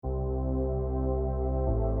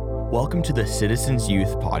Welcome to the Citizens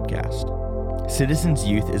Youth Podcast. Citizens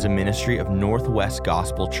Youth is a ministry of Northwest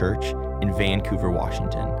Gospel Church in Vancouver,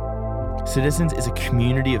 Washington. Citizens is a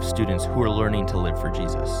community of students who are learning to live for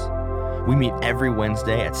Jesus. We meet every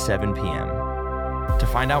Wednesday at 7 p.m. To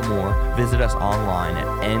find out more, visit us online at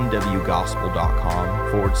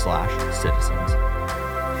nwgospel.com/citizens.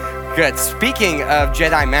 Good. Speaking of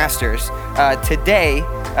Jedi Masters, today,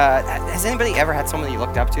 has anybody ever had someone that you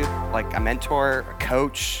looked up to? Like a mentor, a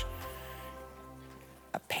coach,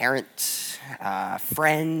 a parent, a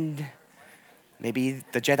friend, maybe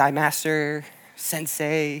the Jedi Master,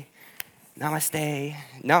 Sensei, Namaste?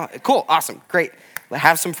 No? Cool. Awesome. Great.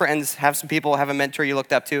 Have some friends, have some people, have a mentor you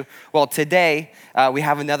looked up to. Well, today, we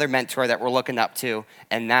have another mentor that we're looking up to,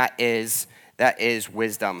 and that is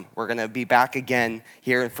wisdom. We're going to be back again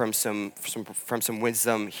hearing from some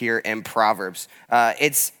wisdom here in Proverbs.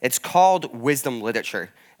 It's called wisdom literature,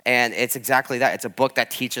 and it's exactly that. It's a book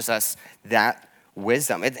that teaches us that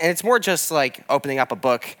wisdom. And it's more just like opening up a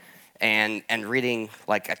book and reading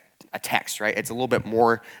like a text, right? It's a little bit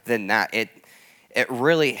more than that. It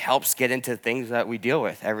really helps get into things that we deal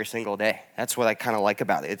with every single day. That's what I kind of like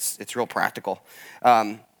about it. It's real practical.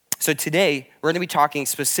 So today, we're going to be talking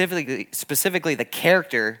specifically the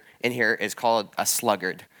character in here is called a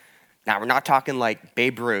sluggard. Now, we're not talking like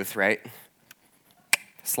Babe Ruth, right?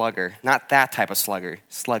 Slugger. Not that type of slugger.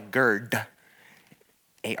 Sluggard.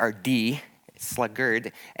 A-R-D.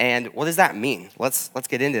 Sluggard. And what does that mean? Let's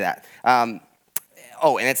get into that. And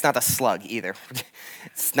it's not a slug either.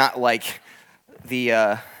 It's not like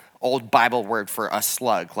the old Bible word for a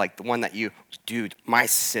slug, like the one that dude, my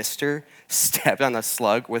sister stepped on a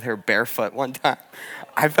slug with her bare foot one time.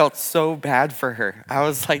 I felt so bad for her. I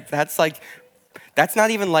was like, that's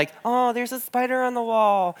not even like, oh, there's a spider on the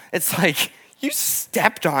wall. It's like, you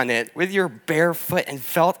stepped on it with your bare foot and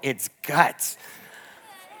felt its guts.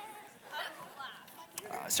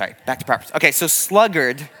 Sorry, back to Proverbs. Okay, so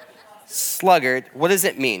sluggard, what does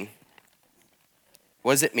it mean?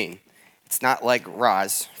 What does it mean? It's not like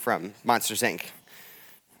Roz from Monsters, Inc.,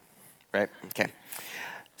 right? Okay.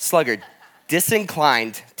 Sluggard,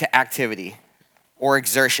 disinclined to activity or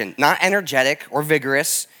exertion, not energetic or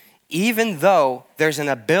vigorous, even though there's an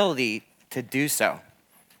ability to do so.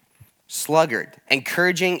 Sluggard,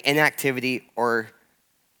 encouraging inactivity or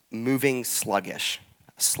moving sluggish.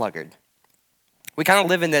 Sluggard. We kind of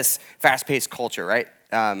live in this fast-paced culture, right?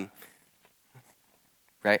 Right?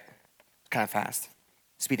 Kind of fast.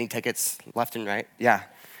 Speeding tickets left and right. Yeah.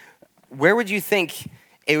 Where would you think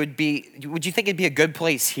it would be? Would you think it'd be a good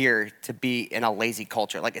place here to be in a lazy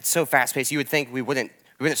culture? Like, it's so fast-paced, you would think we wouldn't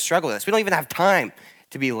struggle with this. We don't even have time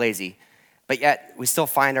to be lazy. But yet, we still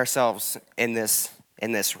find ourselves in this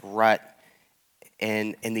rut,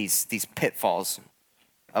 in these pitfalls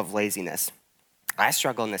of laziness. I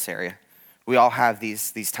struggle in this area. We all have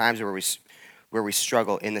these times where we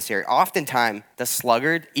struggle in this area. Oftentimes, the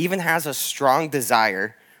sluggard even has a strong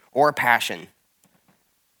desire or passion,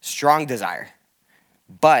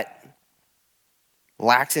 but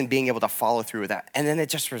lacks in being able to follow through with that. And then it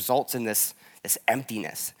just results in this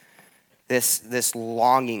emptiness, this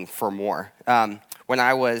longing for more. When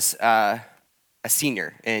I was a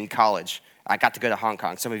senior in college, I got to go to Hong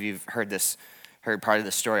Kong. Some of you have heard part of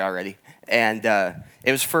the story already. And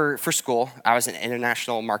it was for school. I was an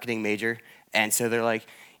international marketing major. And so they're like,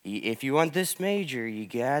 if you want this major, you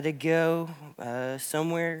gotta go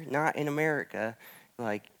somewhere not in America,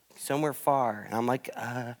 like somewhere far. And I'm like,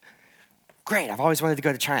 great, I've always wanted to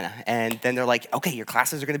go to China. And then they're like, okay, your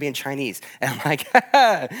classes are gonna be in Chinese. And I'm like,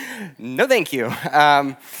 no thank you.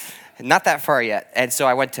 Not that far yet. And so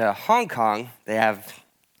I went to Hong Kong. They have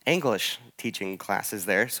English teaching classes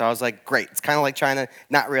there. So I was like, great, it's kind of like China.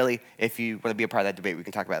 Not really. If you want to be a part of that debate, we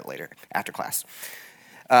can talk about it later, after class.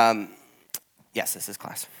 Yes, this is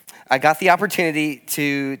class. I got the opportunity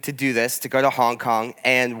to do this, to go to Hong Kong.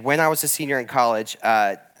 And when I was a senior in college,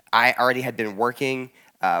 I already had been working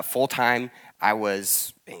full-time. I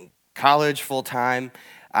was in college full-time.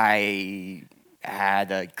 I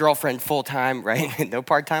had a girlfriend full-time, right? No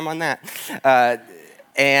part-time on that.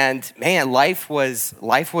 And man, life was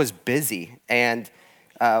busy. And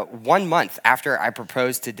 1 month after I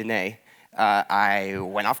proposed to Danae, I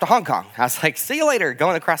went off to Hong Kong. I was like, see you later,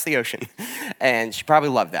 going across the ocean. And she probably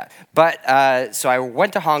loved that. But so I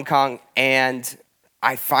went to Hong Kong, and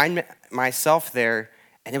I find myself there,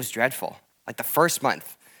 and it was dreadful. Like the first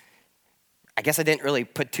month, I guess I didn't really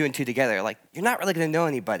put two and two together. Like, you're not really going to know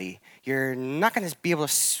anybody. You're not going to be able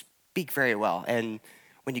to speak very well. And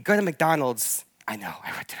when you go to McDonald's, I know,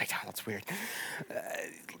 I went to McDonald's, weird.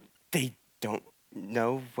 They don't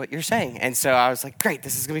know what you're saying. And so I was like, great,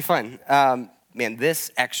 this is going to be fun. man,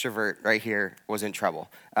 this extrovert right here was in trouble.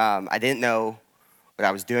 I didn't know what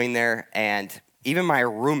I was doing there, and even my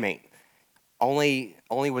roommate only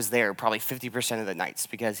was there probably 50% of the nights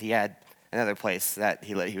because he had another place that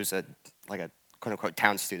he lived. He was a quote unquote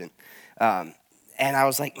town student, and I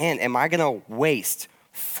was like, man, am I gonna waste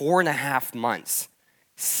 4.5 months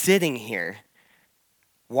sitting here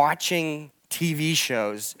watching TV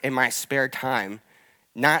shows in my spare time,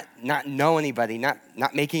 not know anybody, not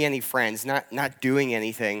making any friends, not doing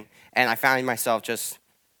anything, and I found myself just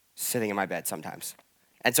sitting in my bed sometimes.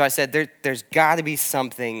 And so I said, there's got to be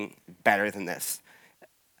something better than this.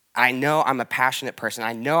 I know I'm a passionate person.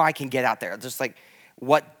 I know I can get out there. Just like,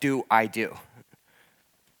 what do? I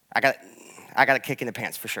got a kick in the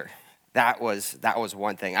pants for sure. That was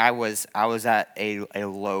one thing. I was at a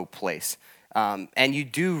low place. And you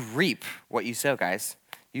do reap what you sow, guys.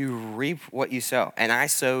 You reap what you sow. And I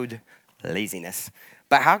sowed laziness.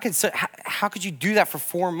 But how could you do that for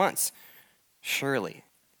 4 months? Surely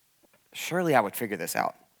I would figure this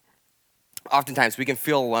out. Oftentimes, we can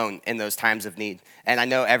feel alone in those times of need. And I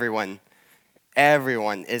know everyone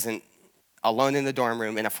isn't alone in the dorm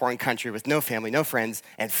room in a foreign country with no family, no friends,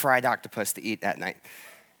 and fried octopus to eat at night.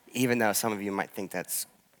 Even though some of you might think that's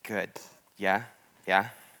good. Yeah?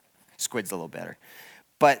 Squid's a little better.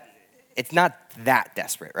 But it's not that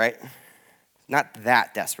desperate, right? Not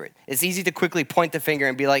that desperate. It's easy to quickly point the finger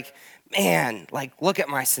and be like, man, like, look at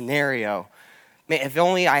my scenario. Man, if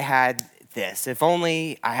only I had this. If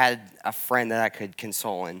only I had a friend that I could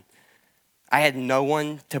console in. I had no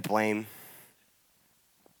one to blame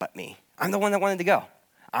but me. I'm the one that wanted to go.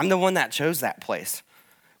 I'm the one that chose that place.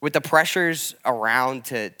 With the pressures around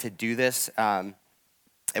to do this,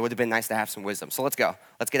 it would have been nice to have some wisdom. So let's go.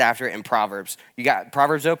 Let's get after it in Proverbs. You got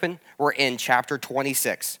Proverbs open? We're in chapter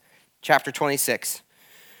 26. Chapter 26,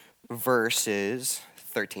 verses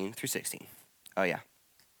 13 through 16. Oh, yeah.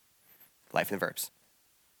 Life in the verbs.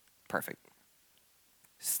 Perfect.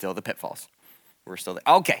 Still the pitfalls. We're still there.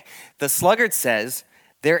 Okay. The sluggard says,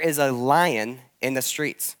 there is a lion in the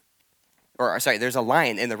streets. There's a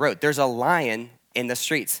lion in the road. There's a lion in the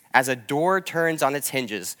streets. As a door turns on its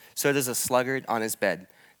hinges, so does a sluggard on his bed.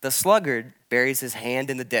 The sluggard buries his hand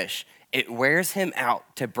in the dish. It wears him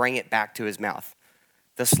out to bring it back to his mouth.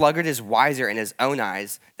 The sluggard is wiser in his own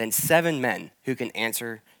eyes than 7 men who can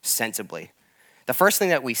answer sensibly. The first thing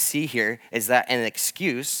that we see here is that an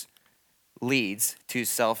excuse leads to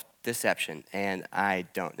self-deception. And I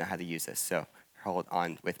don't know how to use this, so hold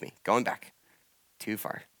on with me. Going back too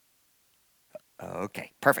far.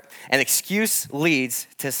 Okay, perfect. An excuse leads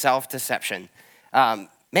to self-deception.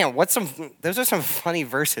 Man, those are some funny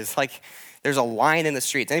verses. Like, there's a lion in the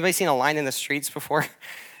streets. Anybody seen a lion in the streets before?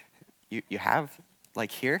 You have?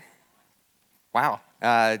 Like here? Wow.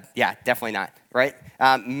 Yeah, definitely not, right?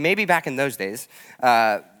 Maybe back in those days.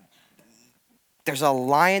 There's a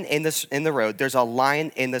lion in the road. There's a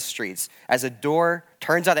lion in the streets. As a door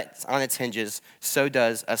turns on its hinges, so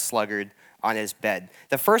does a sluggard on his bed.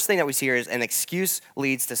 The first thing that we see here is an excuse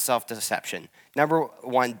leads to self-deception. Number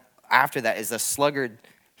one, after that, is the sluggard,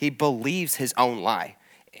 he believes his own lie.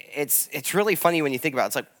 It's really funny when you think about it.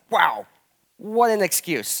 It's like, wow, what an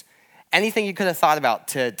excuse. Anything you could have thought about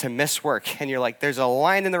to miss work, and you're like, there's a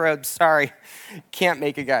lion in the road, sorry, can't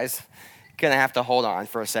make it, guys. Gonna have to hold on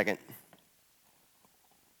for a second.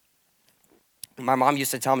 My mom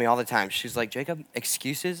used to tell me all the time, she's like, Jacob,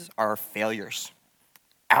 excuses are failures.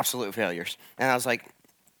 Absolute failures. And I was like,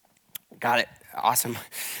 got it, awesome,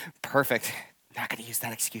 perfect. Not gonna use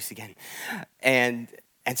that excuse again. And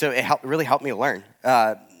so it really helped me learn.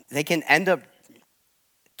 They can end up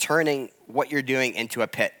turning what you're doing into a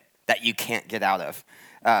pit that you can't get out of.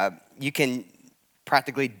 You can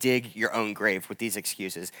practically dig your own grave with these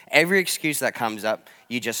excuses. Every excuse that comes up,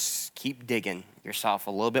 you just keep digging yourself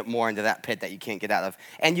a little bit more into that pit that you can't get out of.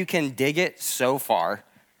 And you can dig it so far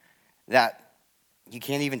that you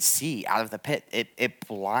can't even see out of the pit. It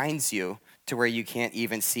blinds you to where you can't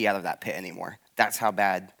even see out of that pit anymore. That's how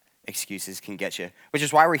bad excuses can get you, which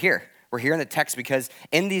is why we're here. We're here in the text because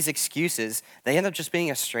in these excuses, they end up just being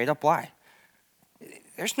a straight up lie.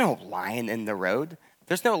 There's no lion in the road.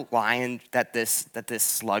 There's no lion that this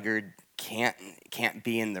sluggard can't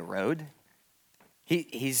be in the road.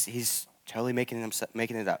 He's totally making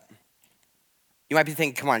it up. You might be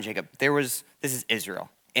thinking, come on, Jacob, this is Israel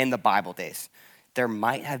in the Bible days. There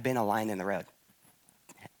might have been a lion in the road.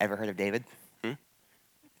 Ever heard of David?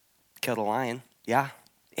 Killed a lion. Yeah,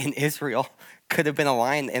 in Israel. Could have been a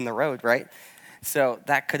lion in the road, right? So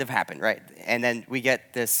that could have happened, right? And then we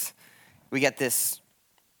get this,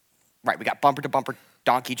 right, we got bumper to bumper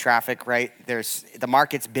donkey traffic, right? The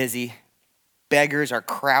market's busy. beggars are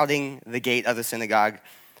crowding the gate of the synagogue.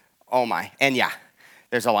 Oh my. And yeah,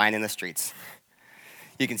 there's a line in the streets.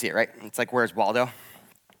 You can see it, right? It's like, where's Waldo?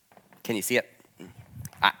 Can you see it?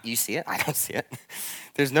 You see it? I don't see it.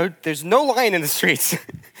 There's no line in the streets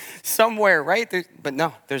somewhere, right? But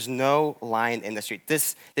no, there's no line in the street.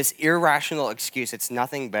 This irrational excuse, it's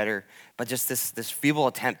nothing better but just this feeble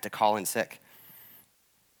attempt to call in sick.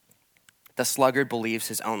 The sluggard believes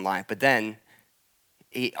his own lie, but then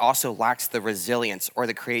he also lacks the resilience or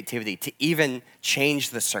the creativity to even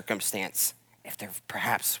change the circumstance if there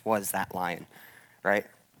perhaps was that lion, right?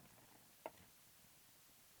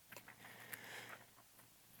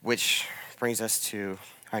 Which brings us to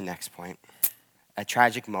our next point, a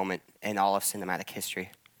tragic moment in all of cinematic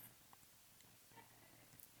history.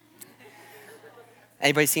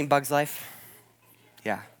 Anybody seen Bug's Life?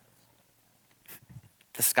 Yeah.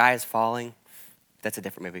 The Sky is Falling. That's a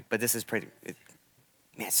different movie, but this is pretty,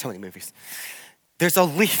 man, so many movies. There's a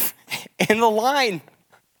leaf in the line.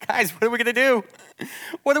 Guys, what are we gonna do?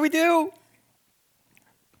 What do we do?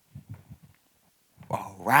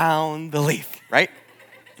 Around the leaf, right?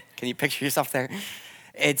 Can you picture yourself there?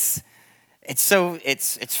 It's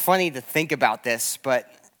funny to think about this, but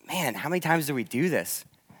man, how many times do we do this?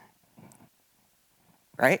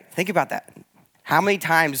 Right? Think about that. How many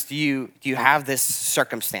times do you have this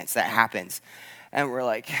circumstance that happens, and we're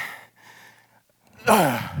like,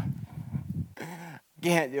 ugh,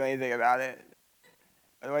 can't do anything about it.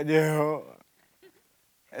 What do I do?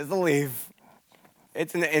 It's a leaf.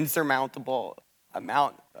 It's an insurmountable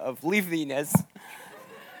amount of leafiness.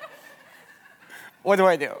 What do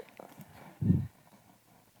I do?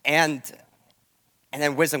 And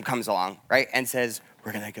then wisdom comes along, right, and says,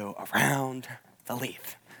 we're going to go around the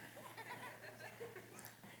leaf.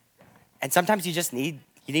 And sometimes you just need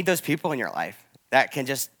those people in your life that can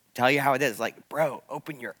just tell you how it is. Like, bro,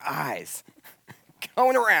 open your eyes.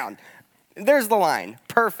 Going around. There's the line.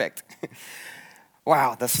 Perfect.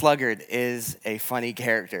 Wow, the sluggard is a funny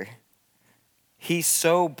character. He's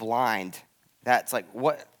so blind that's like,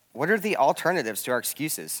 what are the alternatives to our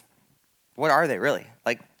excuses? What are they really?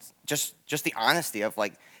 Like, just the honesty of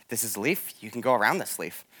like, this is a leaf, you can go around this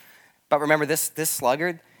leaf. But remember, this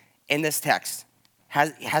sluggard in this text,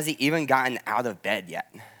 has he even gotten out of bed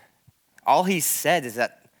yet? All he said is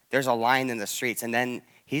that there's a line in the streets, and then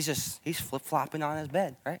he's flip-flopping on his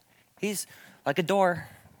bed, right? He's like a door,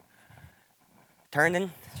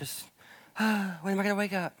 turning, just, when am I gonna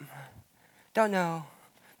wake up? Don't know,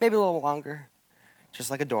 maybe a little longer, just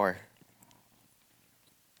like a door.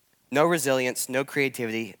 No resilience, no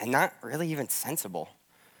creativity, and not really even sensible.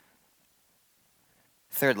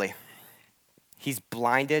 Thirdly, he's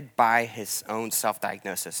blinded by his own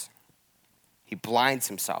self-diagnosis. He blinds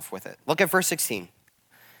himself with it. Look at verse 16.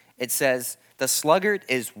 It says, the sluggard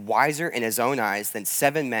is wiser in his own eyes than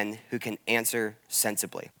 7 men who can answer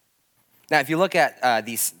sensibly. Now, if you look at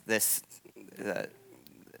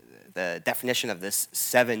the definition of this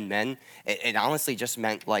 7 men, it honestly just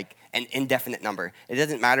meant like an indefinite number. It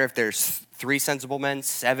doesn't matter if there's 3 sensible men,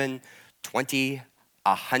 7, 20,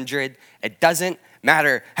 100. It doesn't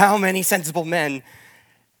matter how many sensible men.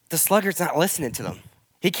 The sluggard's not listening to them.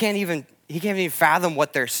 He can't even fathom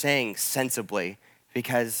what they're saying sensibly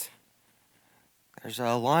because there's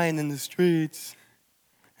a lion in the streets.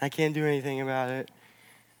 I can't do anything about it.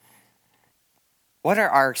 What are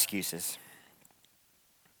our excuses?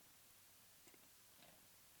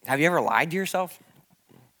 Have you ever lied to yourself?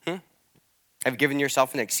 Have you given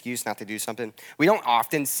yourself an excuse not to do something? We don't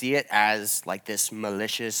often see it as like this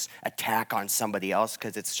malicious attack on somebody else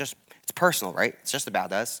because it's personal, right? It's just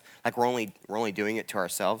about us. Like we're only doing it to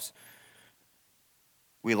ourselves.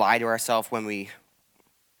 We lie to ourselves when we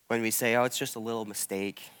say, "Oh, it's just a little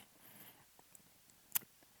mistake,"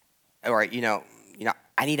 or you know,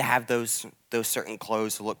 I need to have those certain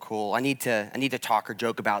clothes to look cool. I need to talk or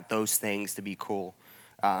joke about those things to be cool.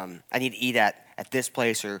 I need to eat at this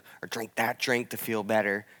place or drink that drink to feel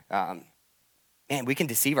better. Man, we can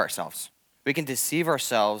deceive ourselves. We can deceive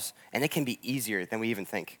ourselves, and it can be easier than we even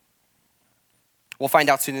think. We'll find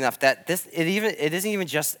out soon enough that it isn't even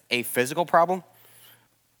just a physical problem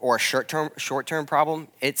or a short-term problem.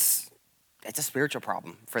 It's a spiritual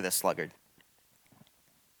problem for this sluggard.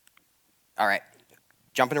 All right,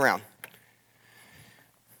 jumping around.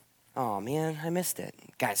 Oh man, I missed it.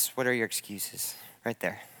 Guys, what are your excuses? Right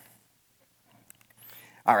there.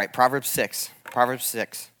 All right, Proverbs 6.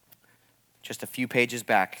 Just a few pages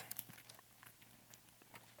back.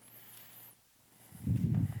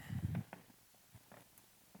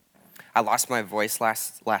 I lost my voice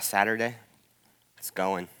last Saturday. It's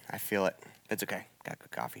going. I feel it. It's okay. got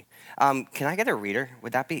good coffee. Can I get a reader?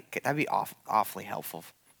 That'd be awfully helpful?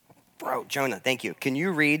 Bro, Jonah, thank you. Can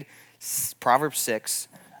you read Proverbs 6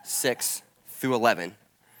 through 11?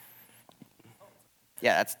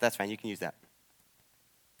 Yeah, that's fine. You can use that.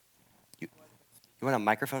 You want a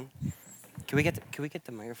microphone? Can we get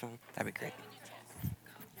the microphone? That'd be great.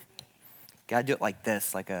 Gotta do it like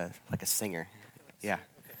this, like a singer. Yeah.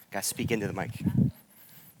 Gotta speak into the mic.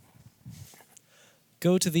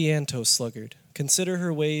 Go to the ant, O sluggard. Consider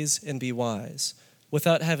her ways and be wise.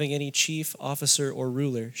 Without having any chief, officer, or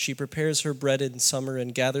ruler, she prepares her bread in summer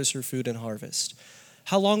and gathers her food in harvest.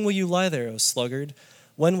 How long will you lie there, O sluggard?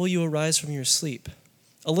 When will you arise from your sleep?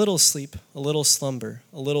 A little sleep, a little slumber,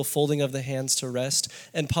 a little folding of the hands to rest,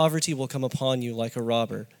 and poverty will come upon you like a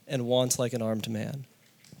robber, and want like an armed man.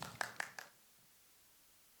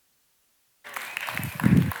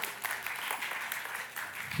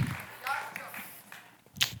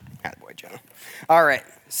 Attaboy, Jonah. All right,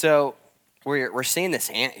 so we're seeing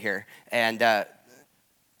this ant here, and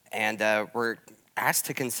we're asked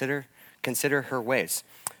to consider her ways.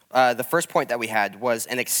 The first point that we had was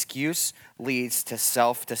an excuse leads to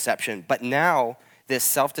self-deception, but now this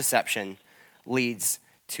self-deception leads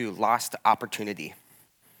to lost opportunity.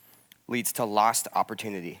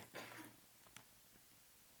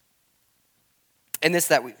 In this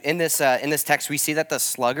text, we see that the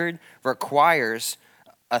sluggard requires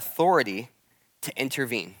authority to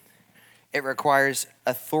intervene. It requires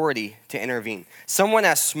authority to intervene. Someone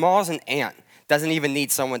as small as an ant doesn't even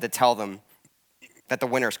need someone to tell them that the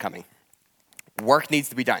winter's coming. Work needs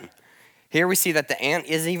to be done. Here we see that the ant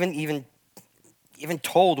isn't even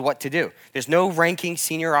told what to do. There's no ranking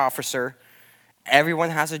senior officer. Everyone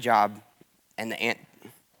has a job, and the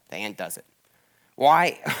ant does it.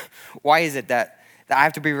 Why is it that I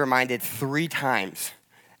have to be reminded 3 times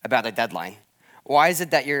about a deadline? Why is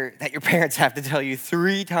it that your parents have to tell you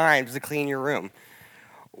 3 times to clean your room?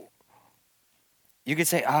 You could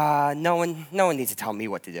say, no one needs to tell me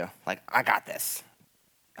what to do. Like, I got this.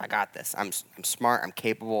 I'm smart. I'm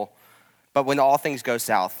capable. But when all things go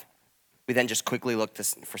south, we then just quickly look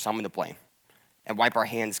for someone to blame and wipe our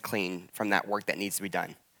hands clean from that work that needs to be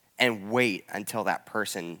done and wait until that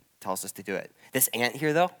person tells us to do it. This ant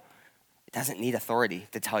here, though, it doesn't need authority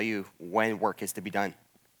to tell you when work is to be done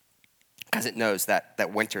because it knows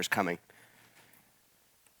that winter is coming.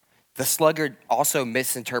 The sluggard also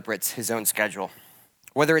misinterprets his own schedule.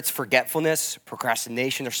 Whether it's forgetfulness,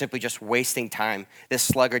 procrastination, or simply just wasting time, this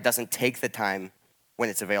sluggard doesn't take the time when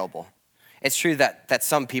it's available. It's true that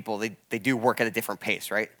some people, they do work at a different pace,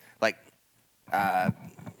 right? Like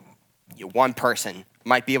one person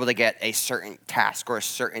might be able to get a certain task or a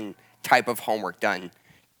certain type of homework done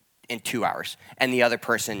in 2 hours, and the other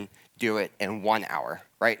person do it in 1 hour,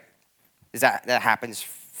 right? That happens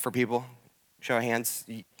for people? Show of hands.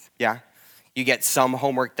 Yeah? You get some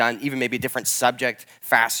homework done, even maybe a different subject,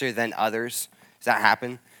 faster than others. Does that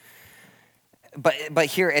happen? But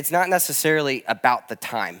here, it's not necessarily about the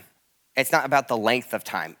time. It's not about the length of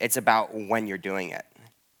time. It's about when you're doing it.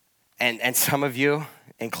 And some of you,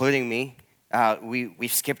 including me,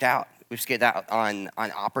 we've skipped out. We've skipped out on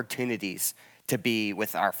opportunities to be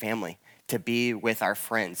with our family, to be with our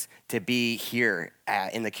friends, to be here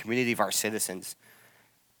in the community of our citizens.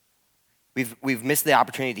 We've missed the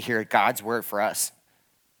opportunity to hear God's word for us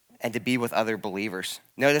and to be with other believers.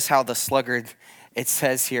 Notice how the sluggard, it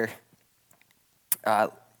says here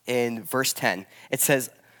in verse 10, it says,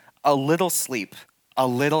 a little sleep, a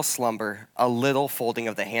little slumber, a little folding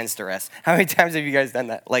of the hands to rest. How many times have you guys done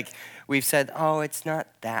that? Like, we've said, oh, it's not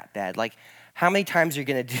that bad. Like, how many times are you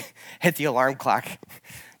going to hit the alarm clock?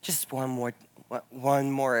 Just one more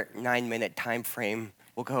 9-minute time frame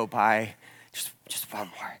will go by. Just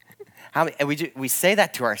one more. And we say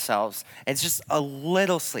that to ourselves. It's just a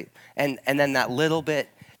little sleep. And then that little bit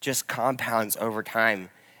just compounds over time,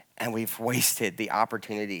 and we've wasted the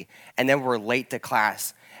opportunity. And then we're late to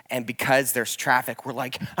class, and because there's traffic, we're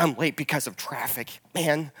like, I'm late because of traffic.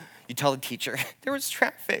 Man, you tell the teacher, there was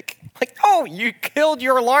traffic. Like, oh, you killed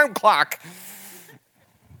your alarm clock.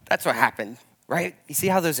 That's what happened, right? You see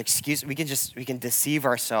how those excuses, we can deceive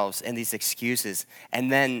ourselves in these excuses.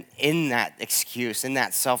 And then in that excuse, in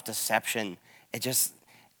that self-deception, it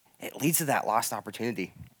leads to that lost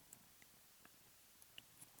opportunity.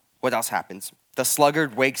 What else happens? The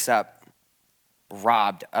sluggard wakes up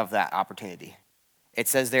robbed of that opportunity. It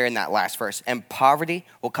says there in that last verse, and poverty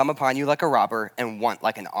will come upon you like a robber and want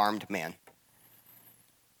like an armed man.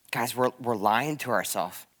 Guys, we're lying to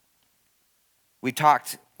ourselves. We've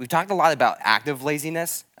talked a lot about active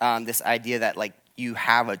laziness, this idea that like you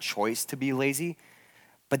have a choice to be lazy.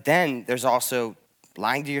 But then there's also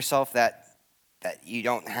lying to yourself that that you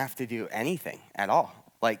don't have to do anything at all.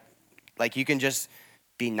 Like you can just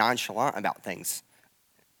be nonchalant about things,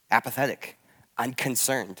 apathetic,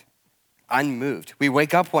 unconcerned, unmoved. We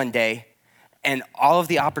wake up one day and all of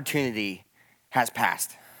the opportunity has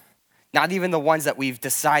passed. Not even the ones that we've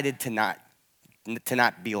decided to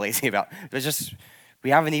not be lazy about. There's just,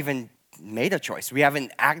 we haven't even made a choice. We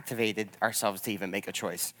haven't activated ourselves to even make a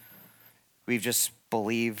choice. We've just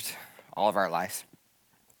believed all of our lives.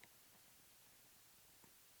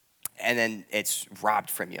 And then it's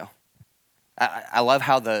robbed from you. I love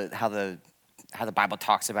how the Bible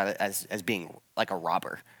talks about it as being like a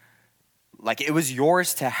robber. Like it was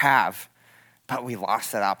yours to have, but we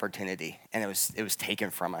lost that opportunity and it was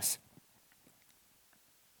taken from us.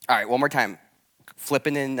 All right, one more time.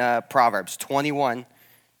 Flipping in Proverbs 21,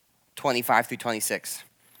 25 through 26.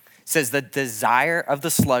 It says, the desire of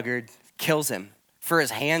the sluggard kills him, for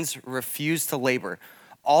his hands refuse to labor.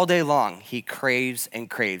 All day long he craves and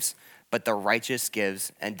craves, but the righteous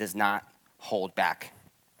gives and does not hold back.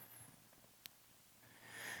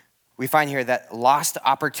 We find here that lost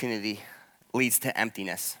opportunity leads to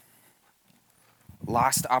emptiness.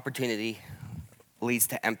 Lost opportunity leads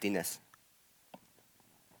to emptiness.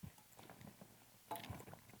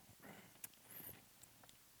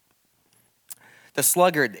 The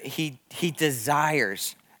sluggard, he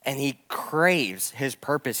desires and he craves his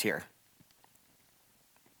purpose here.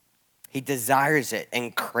 He desires it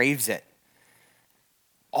and craves it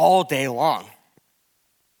all day long.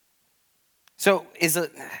 So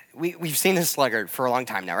we've seen this sluggard for a long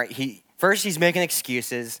time now, right? He's making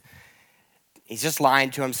excuses. He's just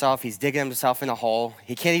lying to himself. He's digging himself in a hole.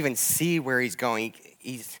 He can't even see where he's going.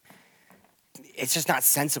 It's just not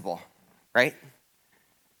sensible, right?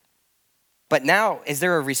 But now, is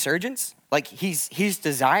there a resurgence? Like he's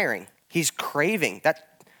desiring, he's craving.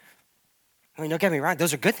 Don't get me wrong,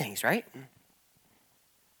 those are good things, right?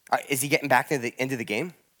 Is he getting back into the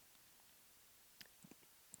game?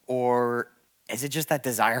 Or is it just that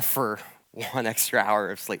desire for one extra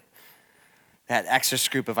hour of sleep? That extra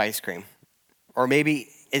scoop of ice cream? Or maybe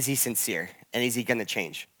is he sincere and is he going to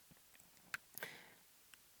change?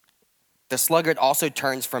 The sluggard also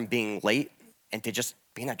turns from being late into just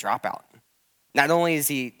being a dropout. Not only is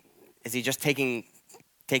he just taking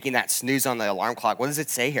that snooze on the alarm clock, what does it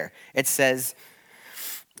say here? It says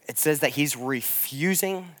that he's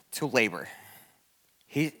refusing to labor.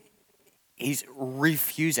 He's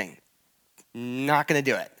refusing. Not going to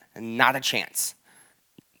do it. Not a chance.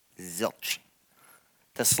 Zilch.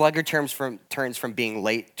 The sluggard turns from being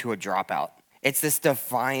late to a dropout. It's this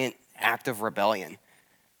defiant act of rebellion.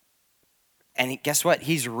 And guess what?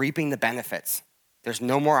 He's reaping the benefits. There's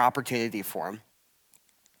no more opportunity for him.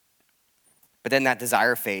 But then that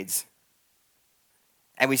desire fades.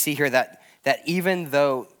 And we see here that even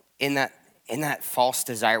though in that false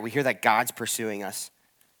desire, we hear that God's pursuing us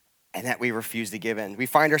and that we refuse to give in. We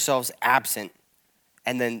find ourselves absent.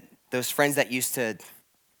 And then those friends that even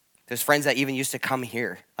used to come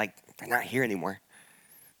here, like they're not here anymore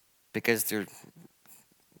because they're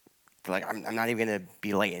like, I'm not even gonna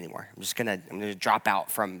be late anymore. I'm gonna drop out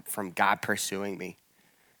from God pursuing me.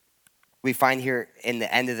 We find here in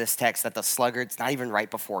the end of this text that the sluggard's not even right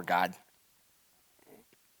before God.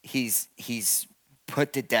 He's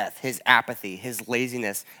put to death. His apathy, his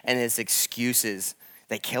laziness, and his excuses,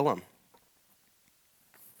 they kill him.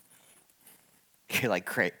 You're like,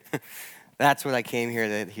 great. That's what I came here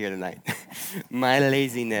to hear tonight. My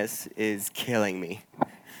laziness is killing me,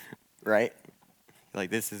 right? Like,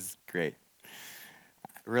 this is great.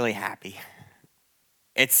 Really happy.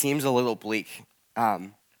 It seems a little bleak,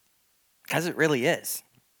 because it really is.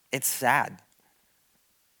 It's sad.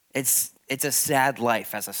 It's a sad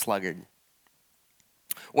life as a sluggard.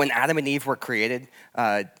 When Adam and Eve were created,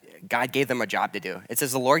 God gave them a job to do. It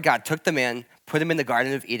says the Lord God took the man, put him in the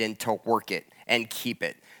Garden of Eden to work it and keep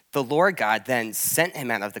it. The Lord God then sent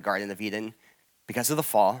him out of the Garden of Eden because of the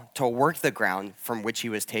fall to work the ground from which he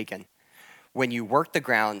was taken. When you work the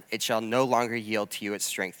ground, it shall no longer yield to you its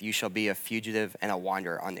strength. You shall be a fugitive and a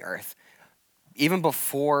wanderer on the earth. Even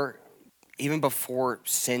before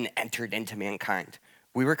sin entered into mankind,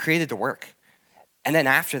 we were created to work. And then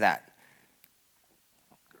after that,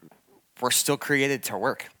 we're still created to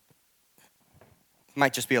work.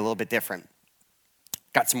 Might just be a little bit different.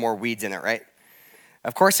 Got some more weeds in it, right?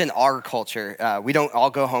 Of course, in our culture, we don't all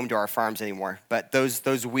go home to our farms anymore, but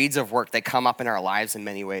those weeds of work, they come up in our lives in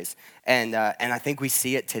many ways. And I think we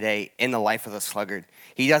see it today in the life of the sluggard.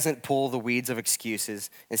 He doesn't pull the weeds of excuses.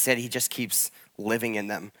 Instead, he just keeps living in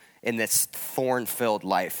them, in this thorn-filled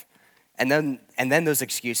life. And then those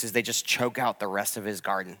excuses, they just choke out the rest of his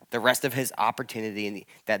garden, the rest of his opportunity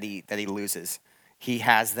that he loses. he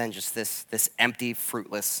has then just this empty,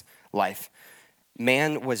 fruitless life.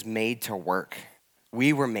 Man was made to work.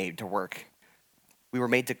 We were made to work. We were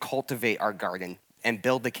made to cultivate our garden and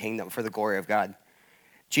build the kingdom for the glory of God.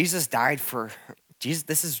 Jesus died for Jesus.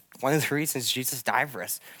 This is one of the reasons Jesus died for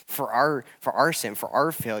us, for our sin, for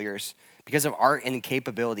our failures. Because of our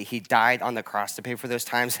incapability, he died on the cross to pay for those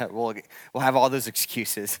times that we'll have all those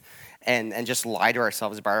excuses and just lie to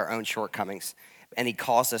ourselves about our own shortcomings. And he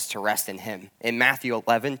calls us to rest in him. In Matthew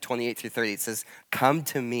 11, 28 through 30, it says, "Come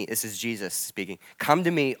to me," this is Jesus speaking, "Come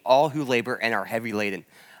to me, all who labor and are heavy laden.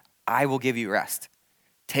 I will give you rest.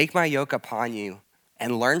 Take my yoke upon you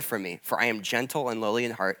and learn from me, for I am gentle and lowly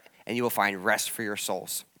in heart, and you will find rest for your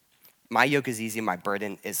souls. My yoke is easy, my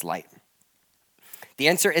burden is light." The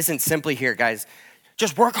answer isn't simply here, guys.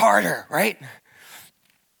 Just work harder, right?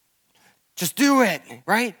 Just do it,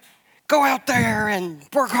 right? Go out there and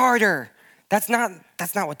work harder. That's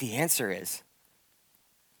not what the answer is.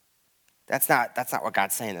 That's not what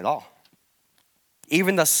God's saying at all.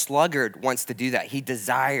 Even the sluggard wants to do that. He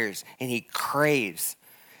desires and he craves.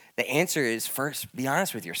 The answer is, first, be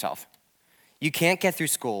honest with yourself. You can't get through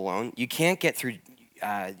school alone. You can't get through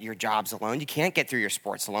your jobs alone. You can't get through your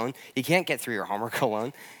sports alone. You can't get through your homework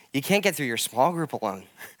alone. You can't get through your small group alone.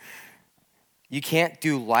 You can't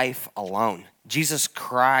do life alone. Jesus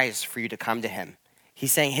cries for you to come to him.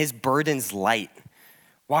 He's saying his burden's light.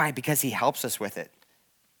 Why? Because he helps us with it.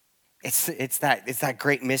 It's that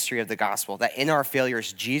great mystery of the gospel, that in our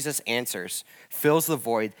failures, Jesus answers, fills the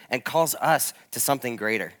void, and calls us to something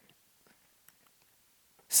greater.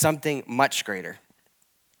 Something much greater.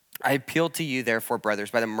 I appeal to you, therefore, brothers,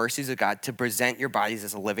 by the mercies of God, to present your bodies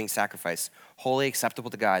as a living sacrifice, wholly acceptable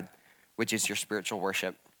to God, which is your spiritual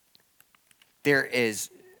worship. There is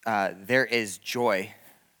joy.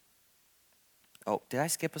 Oh, did I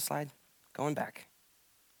skip a slide? Going back.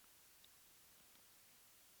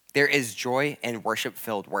 There is joy in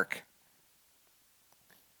worship-filled work.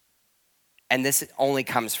 And this only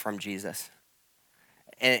comes from Jesus.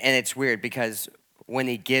 And it's weird because when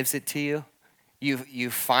he gives it to you, you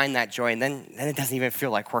find that joy, and then it doesn't even feel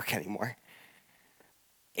like work anymore.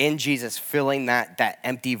 In Jesus, filling that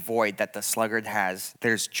empty void that the sluggard has,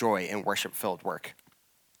 there's joy in worship-filled work.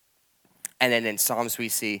 And then in Psalms we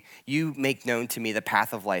see, you make known to me the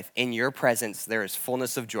path of life. In your presence there is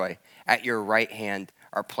fullness of joy. At your right hand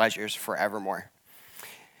are pleasures forevermore.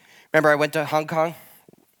 Remember, I went to Hong Kong,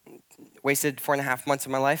 wasted 4.5 months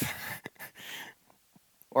of my life.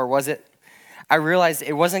 Or was it? I realized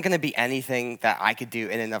it wasn't going to be anything that I could do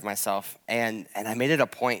in and of myself. And I made it a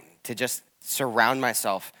point to just surround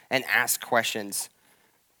myself and ask questions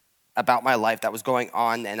about my life that was going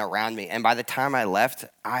on and around me. And by the time I left,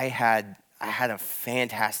 I had a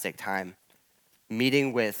fantastic time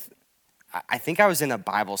meeting with, I think I was in a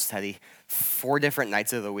Bible study 4 different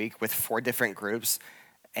nights of the week with 4 different groups.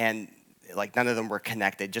 And like none of them were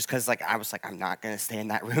connected just because I was like, I'm not going to stay in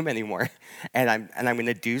that room anymore. And I'm going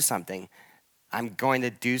to do something. I'm going to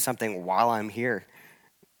do something while I'm here.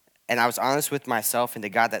 And I was honest with myself and to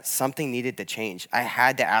God that something needed to change. I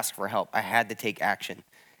had to ask for help. I had to take action.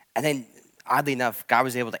 And then, oddly enough, God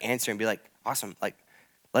was able to answer and be like, awesome, like,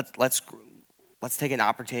 let's take an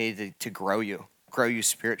opportunity to grow you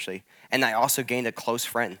spiritually. And I also gained a close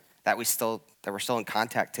friend that we're still in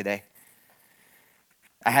contact today.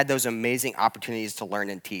 I had those amazing opportunities to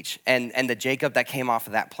learn and teach. And the Jacob that came off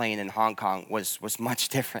of that plane in Hong Kong was much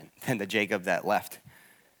different than the Jacob that left.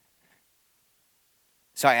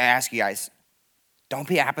 So I ask you guys, don't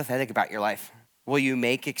be apathetic about your life. Will you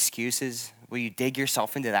make excuses? Will you dig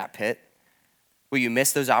yourself into that pit? Will you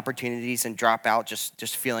miss those opportunities and drop out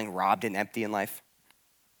just feeling robbed and empty in life?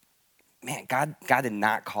 Man, God did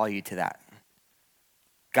not call you to that.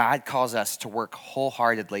 God calls us to work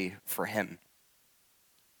wholeheartedly for him.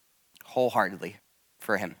 Wholeheartedly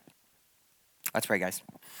for him. Let's pray, guys.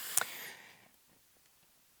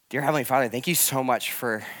 Dear Heavenly Father, thank you so much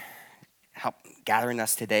for help gathering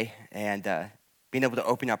us today and being able to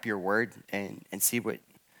open up your word and see what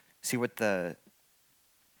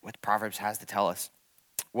Proverbs has to tell us,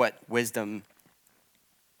 what wisdom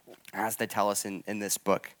has to tell us in this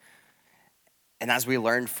book. And as we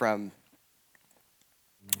learn from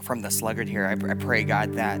the sluggard here, I pray,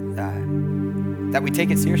 God, that we take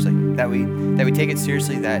it seriously, that we take it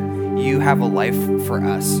seriously, that you have a life for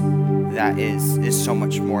us that is so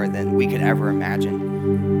much more than we could ever imagine.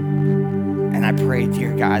 And I pray,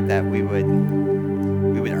 dear God, that we would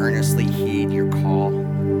earnestly heed your call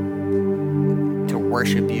to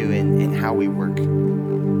worship you in how we work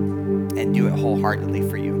and do it wholeheartedly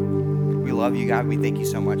for you. We love you, God. We thank you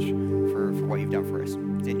so much.